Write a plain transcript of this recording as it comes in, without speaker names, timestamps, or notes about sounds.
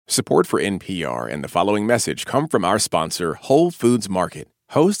Support for NPR and the following message come from our sponsor, Whole Foods Market.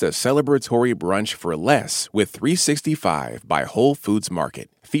 Host a celebratory brunch for less with 365 by Whole Foods Market,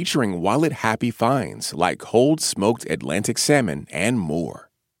 featuring wallet-happy finds like cold smoked Atlantic salmon and more.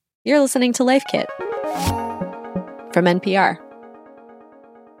 You're listening to Life Kit from NPR.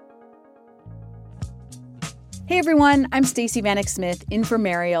 Hey everyone, I'm Stacey Vanek Smith in for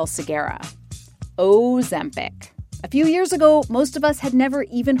Mariel Segura. Ozempic. A few years ago, most of us had never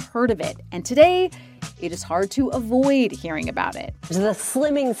even heard of it, and today it is hard to avoid hearing about it. The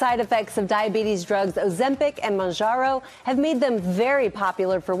slimming side effects of diabetes drugs Ozempic and Mounjaro have made them very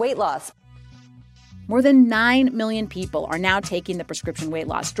popular for weight loss. More than 9 million people are now taking the prescription weight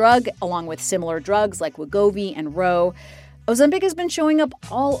loss drug, along with similar drugs like Wegovy and Ro. Ozempic has been showing up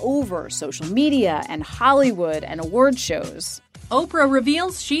all over social media and Hollywood and award shows. Oprah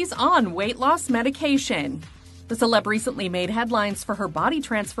reveals she's on weight loss medication. The celeb recently made headlines for her body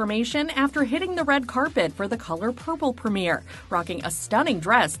transformation after hitting the red carpet for the Color Purple premiere, rocking a stunning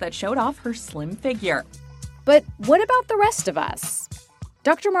dress that showed off her slim figure. But what about the rest of us?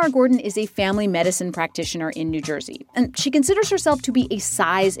 Dr. Mara Gordon is a family medicine practitioner in New Jersey, and she considers herself to be a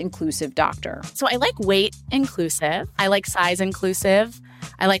size-inclusive doctor. So I like weight inclusive. I like size inclusive.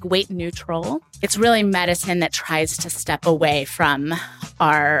 I like weight neutral. It's really medicine that tries to step away from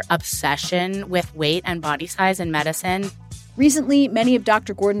our obsession with weight and body size in medicine. Recently, many of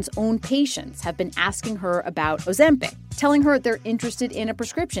Dr. Gordon's own patients have been asking her about Ozempic, telling her they're interested in a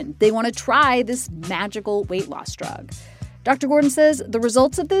prescription. They want to try this magical weight loss drug. Dr. Gordon says the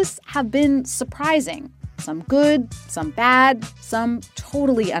results of this have been surprising. Some good, some bad, some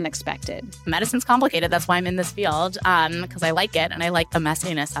totally unexpected. Medicine's complicated. That's why I'm in this field, because I like it and I like the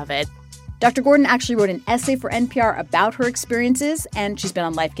messiness of it. Dr. Gordon actually wrote an essay for NPR about her experiences, and she's been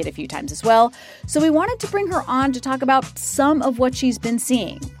on Life Kit a few times as well. So we wanted to bring her on to talk about some of what she's been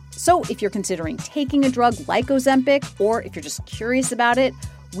seeing. So if you're considering taking a drug like Ozempic, or if you're just curious about it,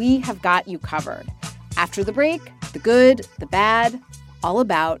 we have got you covered. After the break, the good, the bad, all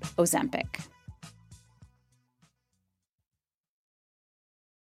about Ozempic.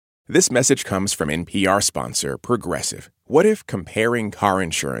 This message comes from NPR sponsor Progressive. What if comparing car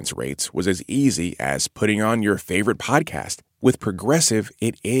insurance rates was as easy as putting on your favorite podcast? With Progressive,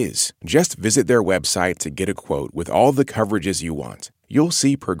 it is. Just visit their website to get a quote with all the coverages you want. You'll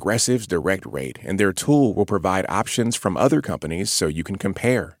see Progressive's direct rate, and their tool will provide options from other companies so you can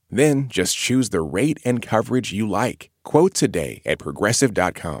compare. Then just choose the rate and coverage you like. Quote today at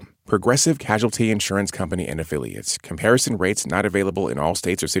Progressive.com. Progressive Casualty Insurance Company and Affiliates. Comparison rates not available in all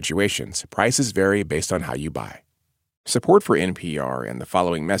states or situations. Prices vary based on how you buy. Support for NPR and the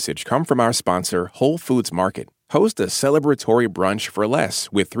following message come from our sponsor, Whole Foods Market. Host a celebratory brunch for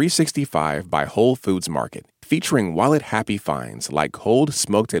less with 365 by Whole Foods Market, featuring wallet-happy finds like cold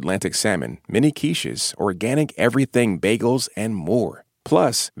smoked Atlantic salmon, mini quiches, organic everything bagels, and more.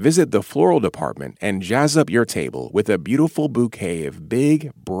 Plus, visit the floral department and jazz up your table with a beautiful bouquet of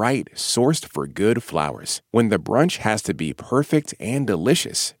big, bright, sourced-for-good flowers. When the brunch has to be perfect and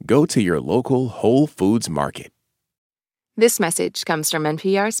delicious, go to your local Whole Foods Market. This message comes from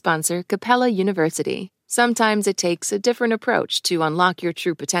NPR sponsor Capella University. Sometimes it takes a different approach to unlock your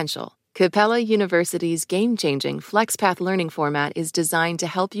true potential. Capella University's game-changing FlexPath learning format is designed to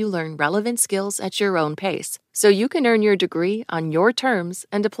help you learn relevant skills at your own pace, so you can earn your degree on your terms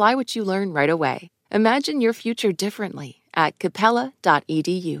and apply what you learn right away. Imagine your future differently at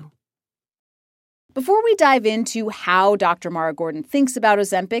capella.edu. Before we dive into how Dr. Mara Gordon thinks about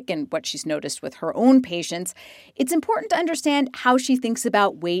Ozempic and what she's noticed with her own patients, it's important to understand how she thinks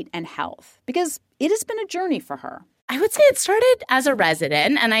about weight and health, because it has been a journey for her. I would say it started as a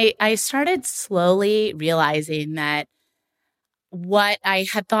resident, and I started slowly realizing that what I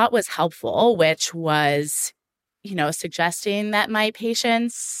had thought was helpful, which was, suggesting that my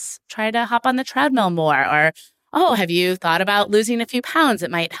patients try to hop on the treadmill more, or, oh, have you thought about losing a few pounds?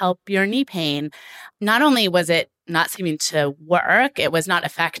 It might help your knee pain. Not only was it not seeming to work, it was not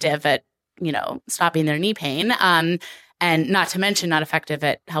effective at, stopping their knee pain, and not to mention not effective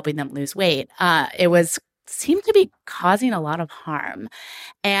at helping them lose weight. It seemed to be causing a lot of harm.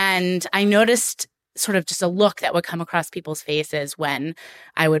 And I noticed sort of just a look that would come across people's faces when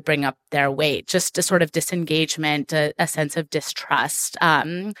I would bring up their weight, just a sort of disengagement, a sense of distrust.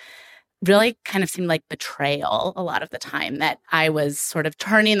 Really kind of seemed like betrayal a lot of the time, that I was sort of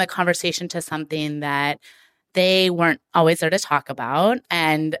turning the conversation to something that they weren't always there to talk about,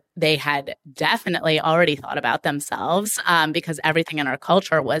 and they had definitely already thought about themselves because everything in our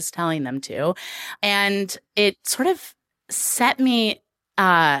culture was telling them to. And it sort of set me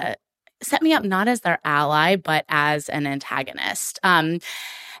up not as their ally, but as an antagonist.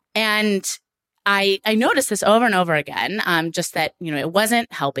 And I noticed this over and over again, just that, it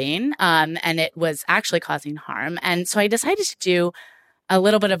wasn't helping, and it was actually causing harm. And so I decided to do a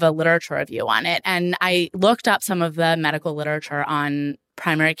little bit of a literature review on it. And I looked up some of the medical literature on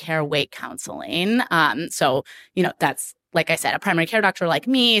primary care weight counseling. So, that's, like I said, a primary care doctor like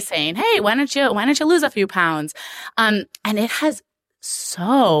me saying, hey, why don't you lose a few pounds? And it has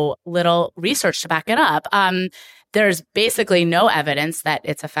so little research to back it up. There's basically no evidence that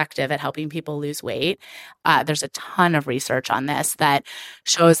it's effective at helping people lose weight. There's a ton of research on this that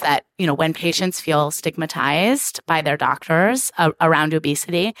shows that, when patients feel stigmatized by their doctors around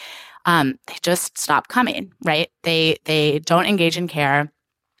obesity, they just stop coming, right? They don't engage in care.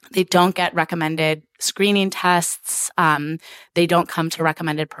 They don't get recommended screening tests. They don't come to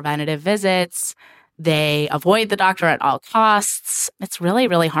recommended preventative visits. They avoid the doctor at all costs. It's really,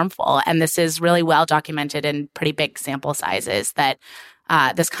 really harmful. And this is really well documented in pretty big sample sizes that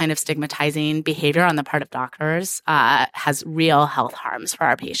this kind of stigmatizing behavior on the part of doctors has real health harms for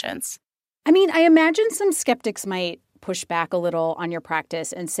our patients. I mean, I imagine some skeptics might push back a little on your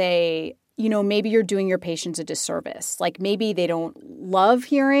practice and say, maybe you're doing your patients a disservice. Like maybe they don't love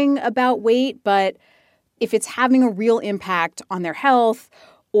hearing about weight, but if it's having a real impact on their health,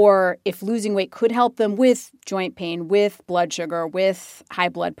 or if losing weight could help them with joint pain, with blood sugar, with high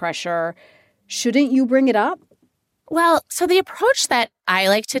blood pressure, shouldn't you bring it up? Well, so the approach that I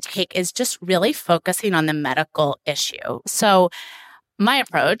like to take is just really focusing on the medical issue. So my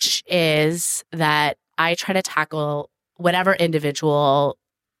approach is that I try to tackle whatever individual,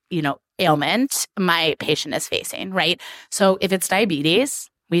 ailment my patient is facing, right? So if it's diabetes,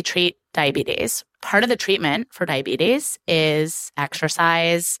 we treat diabetes. Part of the treatment for diabetes is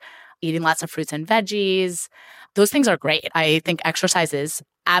exercise, eating lots of fruits and veggies. Those things are great. I think exercise is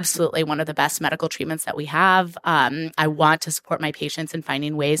absolutely one of the best medical treatments that we have. I want to support my patients in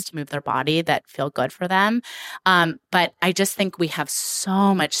finding ways to move their body that feel good for them. But I just think we have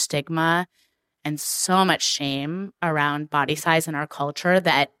so much stigma and so much shame around body size in our culture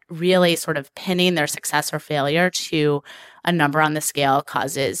that really sort of pinning their success or failure to a number on the scale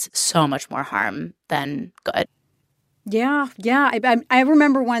causes so much more harm than good. Yeah. I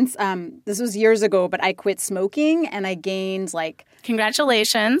remember once, this was years ago, but I quit smoking and I gained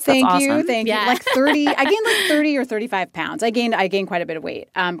Congratulations. Thank That's you. awesome. Thank you. I gained 30 or 35 pounds. I gained quite a bit of weight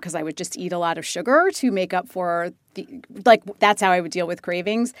because I would just eat a lot of sugar to make up for that's how I would deal with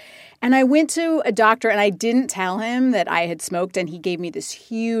cravings. And I went to a doctor and I didn't tell him that I had smoked, and he gave me this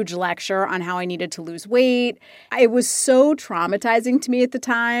huge lecture on how I needed to lose weight. It was so traumatizing to me at the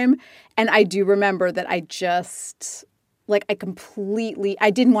time. And I do remember that I just I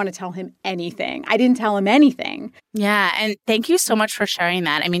didn't want to tell him anything. I didn't tell him anything. Yeah. And thank you so much for sharing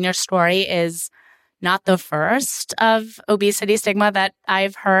that. I mean, your story is not the first of obesity stigma that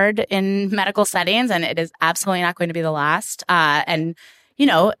I've heard in medical settings, and it is absolutely not going to be the last. And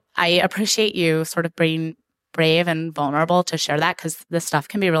I appreciate you sort of being brave and vulnerable to share that, because this stuff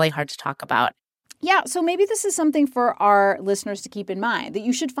can be really hard to talk about. Yeah, so maybe this is something for our listeners to keep in mind, that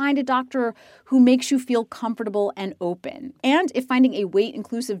you should find a doctor who makes you feel comfortable and open. And if finding a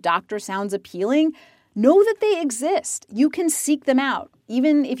weight-inclusive doctor sounds appealing, know that they exist. You can seek them out,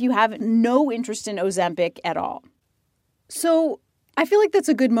 even if you have no interest in Ozempic at all. So I feel like that's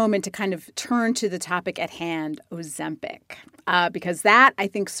a good moment to kind of turn to the topic at hand, Ozempic, because that, I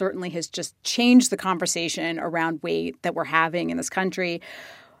think, certainly has just changed the conversation around weight that we're having in this country.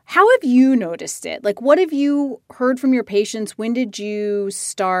 How have you noticed it? What have you heard from your patients? When did you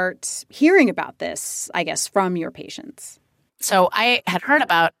start hearing about this, I guess, from your patients? So I had heard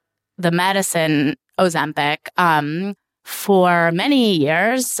about the medicine Ozempic for many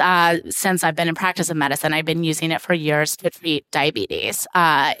years. Since I've been in practice of medicine, I've been using it for years to treat diabetes.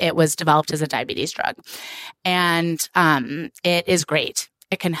 It was developed as a diabetes drug, and it is great.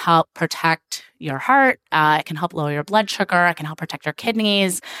 It can help protect your heart. It can help lower your blood sugar. It can help protect your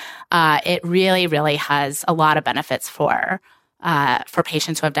kidneys. It really, really has a lot of benefits for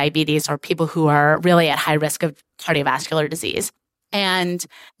patients who have diabetes or people who are really at high risk of cardiovascular disease. And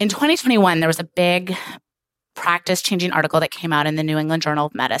in 2021, there was a big practice-changing article that came out in the New England Journal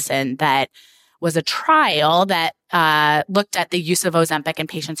of Medicine that was a trial that looked at the use of Ozempic in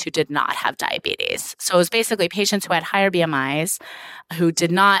patients who did not have diabetes. So it was basically patients who had higher BMIs who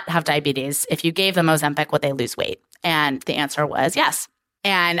did not have diabetes. If you gave them Ozempic, would they lose weight? And the answer was yes.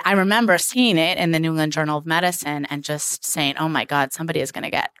 And I remember seeing it in the New England Journal of Medicine and just saying, oh my God, somebody is going to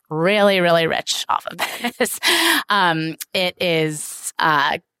get really, really rich off of this. It is,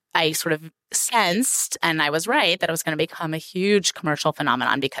 I sort of sensed, and I was right, that it was going to become a huge commercial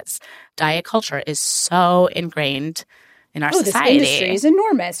phenomenon because diet culture is so ingrained in our society. This industry is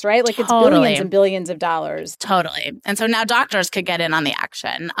enormous, right? Like Totally. It's billions and billions of dollars. Totally. And so now doctors could get in on the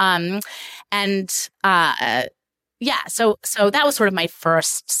action. So that was sort of my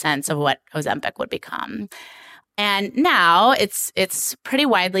first sense of what Ozempic would become. And now it's pretty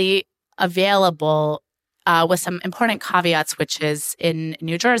widely available with some important caveats, which is in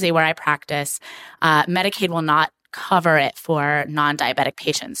New Jersey, where I practice, Medicaid will not cover it for non-diabetic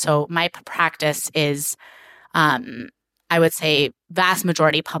patients. So my practice is, I would say, vast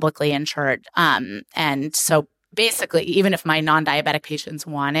majority publicly insured. And so basically, even if my non-diabetic patients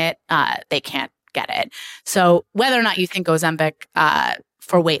want it, they can't get it. So whether or not you think Ozempic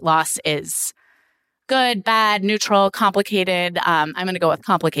for weight loss is good, bad, neutral, complicated, I'm going to go with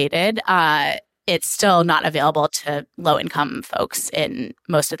complicated. It's still not available to low-income folks in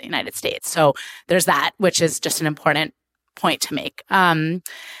most of the United States. So there's that, which is just an important point to make. And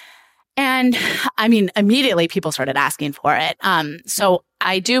I mean, immediately people started asking for it. So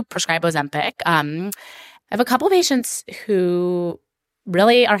I do prescribe Ozempic. I have a couple of patients who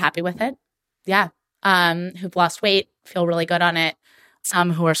really are happy with it. Yeah. Who've lost weight, feel really good on it.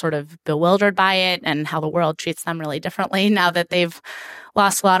 Some who are sort of bewildered by it and how the world treats them really differently now that they've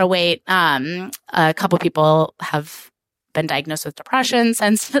lost a lot of weight. A couple people have been diagnosed with depression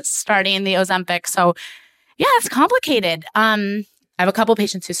since starting the Ozempic. So yeah, it's complicated. I have a couple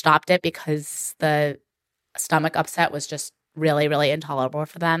patients who stopped it because the stomach upset was just really, really intolerable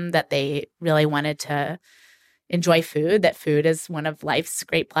for them, that they really wanted to enjoy food, that food is one of life's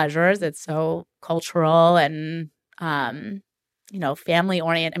great pleasures. It's so cultural and, family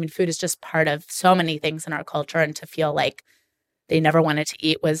oriented. I mean, food is just part of so many things in our culture, and to feel like they never wanted to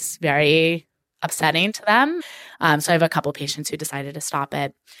eat was very upsetting to them. So I have a couple patients who decided to stop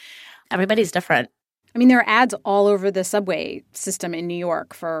it. Everybody's different. I mean, there are ads all over the subway system in New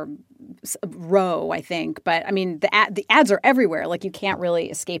York for Roe, I think. But I mean, the ads are everywhere. Like, you can't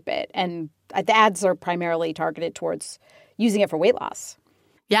really escape it. And the ads are primarily targeted towards using it for weight loss.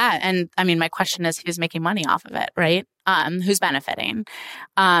 Yeah. And I mean, my question is, who's making money off of it, right? Who's benefiting?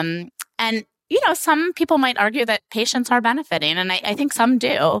 And, some people might argue that patients are benefiting, and I think some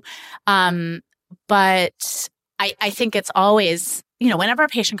do. But I think it's always, whenever a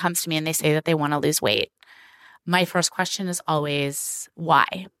patient comes to me and they say that they want to lose weight, my first question is always,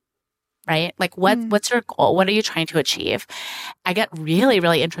 why? Right? Like, what's your goal? What are you trying to achieve? I get really,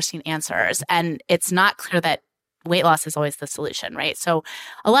 really interesting answers. And it's not clear that weight loss is always the solution, right? So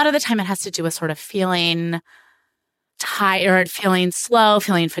a lot of the time it has to do with sort of feeling tired, feeling slow,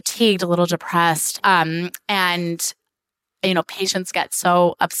 feeling fatigued, a little depressed. Patients get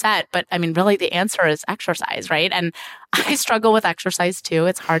so upset. But I mean, really the answer is exercise, right? And I struggle with exercise too.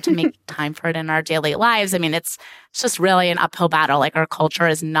 It's hard to make time for it in our daily lives. I mean, it's just really an uphill battle. Like, our culture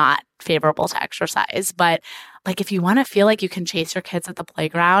is not favorable to exercise. But like, if you want to feel like you can chase your kids at the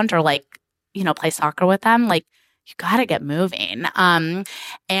playground or play soccer with them, like, you got to get moving.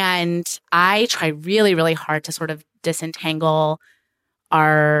 And I try really, really hard to sort of disentangle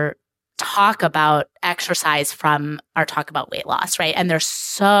our talk about exercise from our talk about weight loss, right? And they're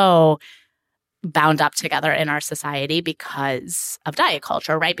so bound up together in our society because of diet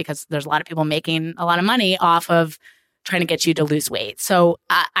culture, right? Because there's a lot of people making a lot of money off of trying to get you to lose weight. So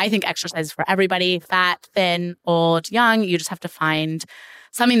I think exercise is for everybody, fat, thin, old, young. You just have to find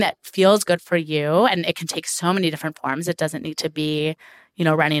something that feels good for you. And it can take so many different forms. It doesn't need to be,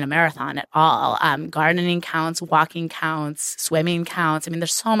 running a marathon at all. Gardening counts, walking counts, swimming counts. I mean,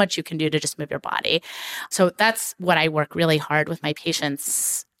 there's so much you can do to just move your body. So that's what I work really hard with my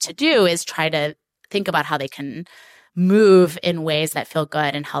patients to do, is try to think about how they can move in ways that feel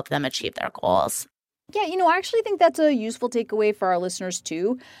good and help them achieve their goals. Yeah, I actually think that's a useful takeaway for our listeners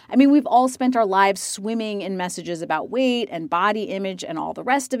too. I mean, we've all spent our lives swimming in messages about weight and body image and all the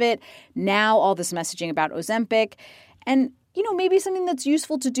rest of it. Now all this messaging about Ozempic. And, maybe something that's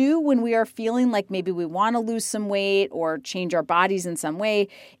useful to do when we are feeling like maybe we want to lose some weight or change our bodies in some way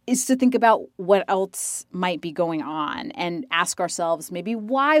is to think about what else might be going on and ask ourselves maybe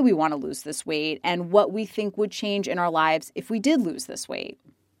why we want to lose this weight and what we think would change in our lives if we did lose this weight.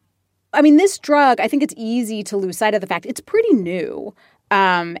 I mean, this drug, I think it's easy to lose sight of the fact it's pretty new.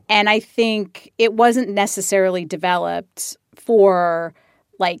 And I think it wasn't necessarily developed for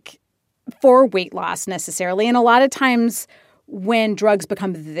weight loss necessarily. And a lot of times when drugs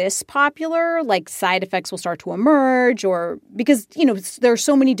become this popular, like, side effects will start to emerge, or because, there are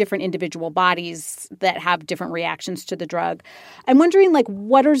so many different individual bodies that have different reactions to the drug. I'm wondering,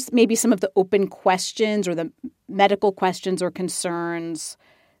 what are maybe some of the open questions or the medical questions or concerns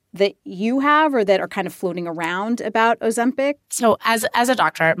that you have or that are kind of floating around about Ozempic? So as a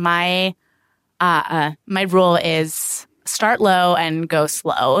doctor, my rule is start low and go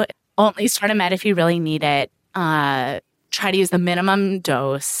slow. Only start a med if you really need it. Try to use the minimum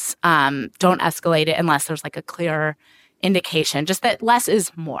dose. Don't escalate it unless there's like a clear indication, just that less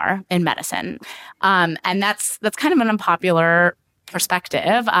is more in medicine. And that's kind of an unpopular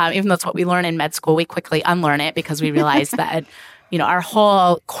perspective. Even though it's what we learn in med school, we quickly unlearn it because we realize that, our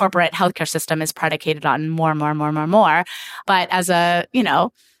whole corporate healthcare system is predicated on more. But as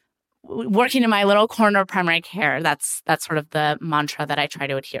working in my little corner of primary care, that's sort of the mantra that I try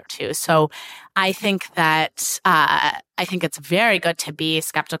to adhere to. So I think that I think it's very good to be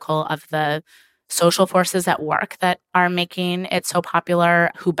skeptical of the social forces at work that are making it so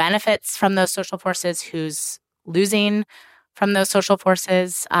popular, who benefits from those social forces, who's losing from those social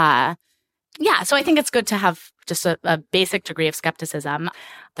forces. So I think it's good to have just a basic degree of skepticism.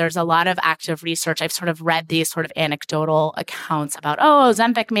 There's a lot of active research. I've sort of read these sort of anecdotal accounts about,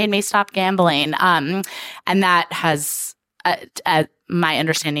 Ozempic made me stop gambling. And that has, my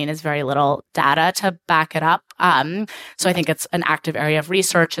understanding is very little data to back it up. So I think it's an active area of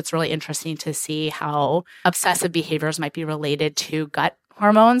research. It's really interesting to see how obsessive behaviors might be related to gut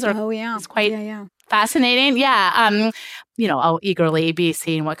hormones. It's quite fascinating. Yeah. I'll eagerly be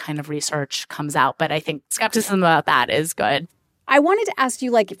seeing what kind of research comes out. But I think skepticism about that is good. I wanted to ask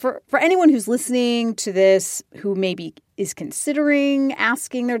you, for anyone who's listening to this who maybe is considering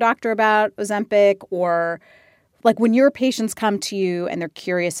asking their doctor about Ozempic, or when your patients come to you and they're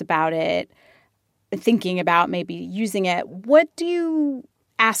curious about it, thinking about maybe using it, what do you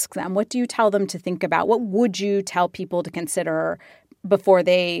ask them? What do you tell them to think about? What would you tell people to consider before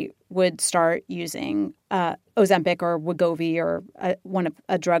they would start using Ozempic or Wegovy or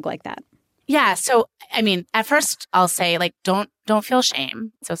a drug like that? Yeah. So, at first I'll say, don't feel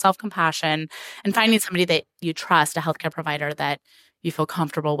shame. So self-compassion and finding somebody that you trust, a healthcare provider that you feel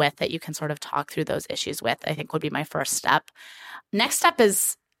comfortable with, that you can sort of talk through those issues with, I think would be my first step. Next step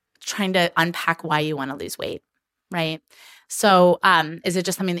is trying to unpack why you want to lose weight, right? So is it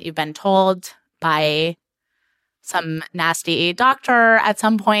just something that you've been told by some nasty doctor at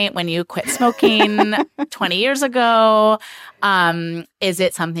some point when you quit smoking 20 years ago? Is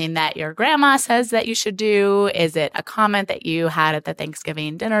it something that your grandma says that you should do? Is it a comment that you had at the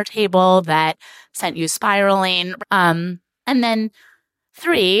Thanksgiving dinner table that sent you spiraling? And then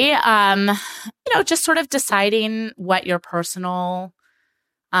 3, just sort of deciding what your personal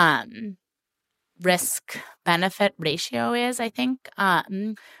risk-benefit ratio is, I think,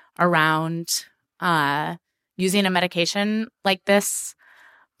 around using a medication like this,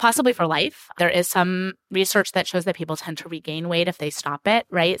 possibly for life. There is some research that shows that people tend to regain weight if they stop it,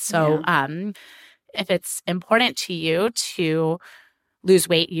 right? So if it's important to you to lose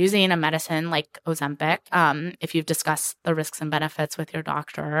weight using a medicine like Ozempic, if you've discussed the risks and benefits with your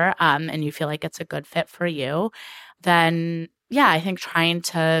doctor and you feel like it's a good fit for you, then I think trying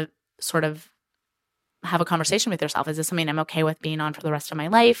to sort of have a conversation with yourself. Is this something I'm okay with being on for the rest of my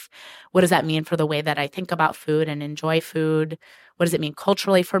life? What does that mean for the way that I think about food and enjoy food? What does it mean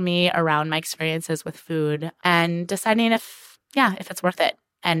culturally for me around my experiences with food? And deciding if it's worth it.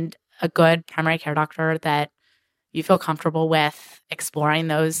 And a good primary care doctor that you feel comfortable with exploring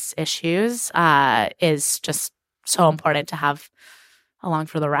those issues is just so important to have along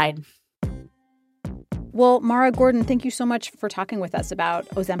for the ride. Well, Mara Gordon, thank you so much for talking with us about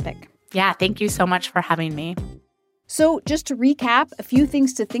Ozempic. Yeah, thank you so much for having me. So just to recap, a few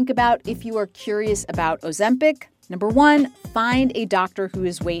things to think about if you are curious about Ozempic. Number 1, find a doctor who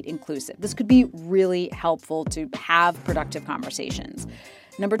is weight inclusive. This could be really helpful to have productive conversations.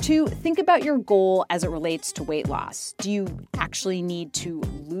 Number 2, think about your goal as it relates to weight loss. Do you actually need to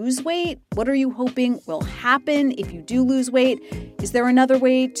lose weight? What are you hoping will happen if you do lose weight? Is there another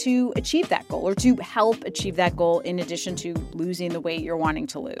way to achieve that goal or to help achieve that goal in addition to losing the weight you're wanting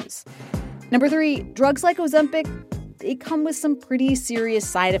to lose? Number 3, drugs like Ozempic, they come with some pretty serious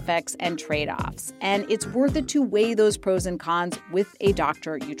side effects and trade-offs, and it's worth it to weigh those pros and cons with a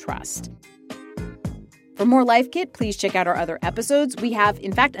doctor you trust. For more Life Kit, please check out our other episodes. We have,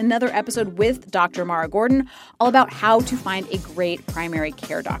 in fact, another episode with Dr. Mara Gordon all about how to find a great primary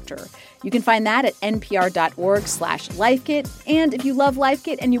care doctor. You can find that at npr.org/lifekit. And if you love Life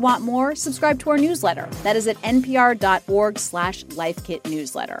Kit and you want more, subscribe to our newsletter. That is at npr.org/lifekit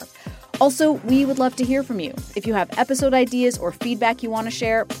newsletter. Also, we would love to hear from you. If you have episode ideas or feedback you want to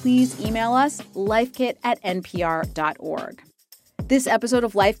share, please email us, lifekit@npr.org. This episode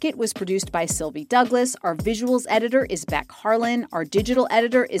of Life Kit was produced by Sylvie Douglas. Our visuals editor is Beck Harlan. Our digital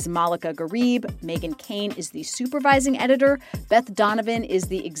editor is Malika Garib. Megan Kane is the supervising editor. Beth Donovan is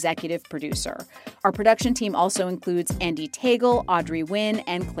the executive producer. Our production team also includes Andy Tagle, Audrey Wynn,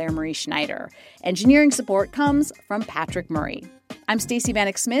 and Claire Marie Schneider. Engineering support comes from Patrick Murray. I'm Stacey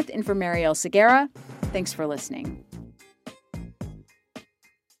Vanek Smith in for Marielle Segarra. Thanks for listening.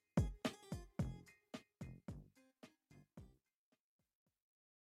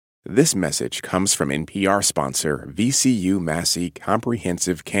 This message comes from NPR sponsor VCU Massey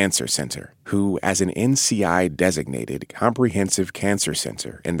Comprehensive Cancer Center, who, as an NCI-designated comprehensive cancer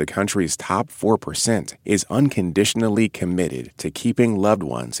center in the country's top 4%, is unconditionally committed to keeping loved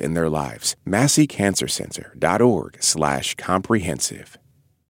ones in their lives. MasseyCancerCenter.org/comprehensive.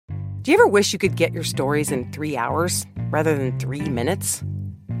 Do you ever wish you could get your stories in 3 hours rather than 3 minutes?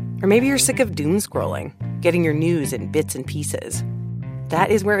 Or maybe you're sick of doom scrolling, getting your news in bits and pieces. That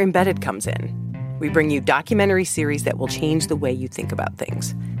is where Embedded comes in. We bring you documentary series that will change the way you think about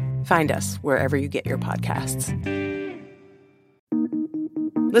things. Find us wherever you get your podcasts.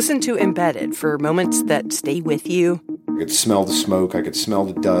 Listen to Embedded for moments that stay with you. I could smell the smoke. I could smell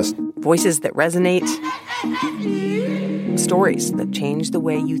the dust. Voices that resonate. Stories that change the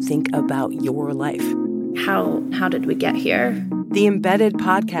way you think about your life. How did we get here? The Embedded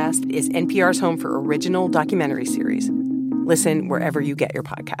podcast is NPR's home for original documentary series. Listen wherever you get your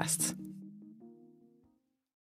podcasts.